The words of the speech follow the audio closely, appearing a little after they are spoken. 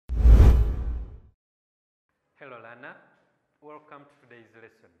Hello learner, welcome to today's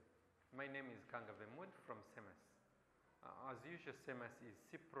lesson. My name is Kanga Vemud from SEMAS. As usual, SEMAS is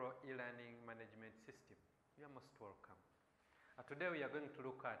CIPRO e-learning management system. You are most welcome. Today we are going to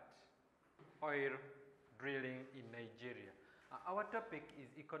look at oil drilling in Nigeria. Our topic is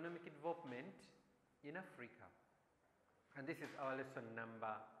economic development in Africa, and this is our lesson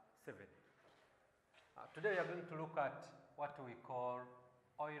number 7. Today we are going to look at what we call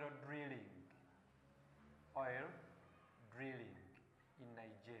oil drilling. Oil drilling in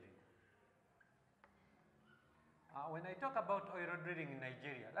Nigeria. When I talk about oil drilling in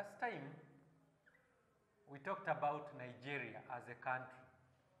Nigeria, last time we talked about Nigeria as a country,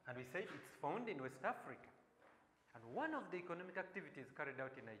 and we said it's found in West Africa. And one of the economic activities carried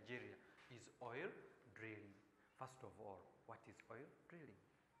out in Nigeria is oil drilling. First of all, what is oil drilling?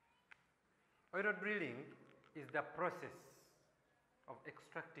 Oil drilling is the process of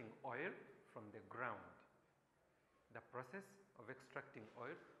extracting oil from the ground. The process of extracting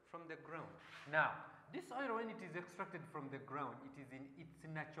oil from the ground. Now, this oil, when it is extracted from the ground, it is in its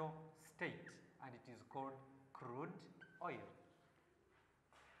natural state, and it is called crude oil.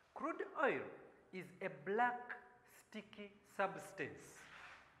 Crude oil is a black sticky substance.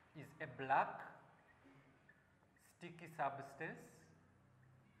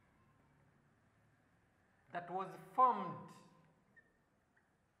 That was formed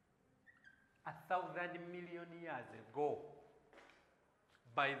 1,000 million years ago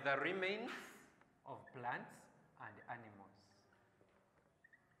by the remains of plants and animals.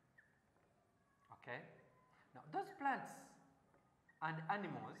 Okay? Now, those plants and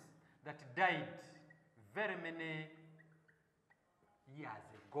animals that died very many years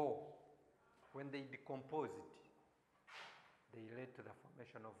ago, when they decomposed, they led to the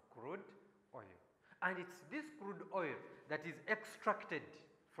formation of crude oil. And it's this crude oil that is extracted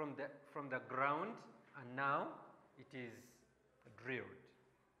from the ground, and now it is drilled.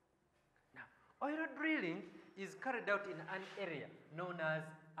 Now, oil drilling is carried out in an area known as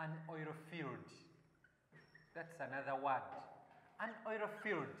an oil field. That's another word. An oil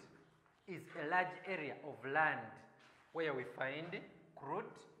field is a large area of land where we find crude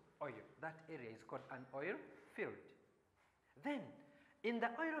oil. That area is called an oil field. Then, in the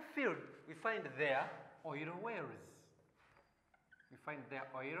oil field, we find there oil wells. We find there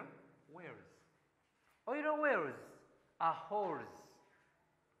oil wells. Oil wells are holes,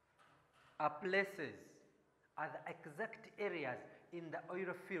 are places, are the exact areas in the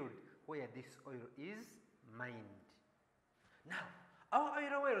oil field where this oil is mined. Now, our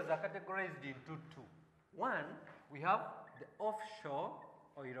oil wells are categorized into two. One, we have the offshore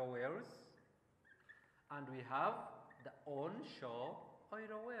oil wells, and we have the onshore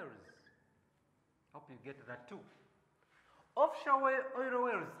oil wells. Hope you get that too. Offshore oil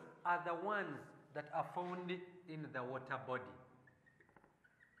wells are the ones that are found in the water body.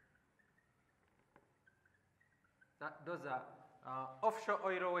 Those are offshore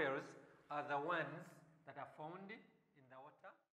oil wells are the ones that are found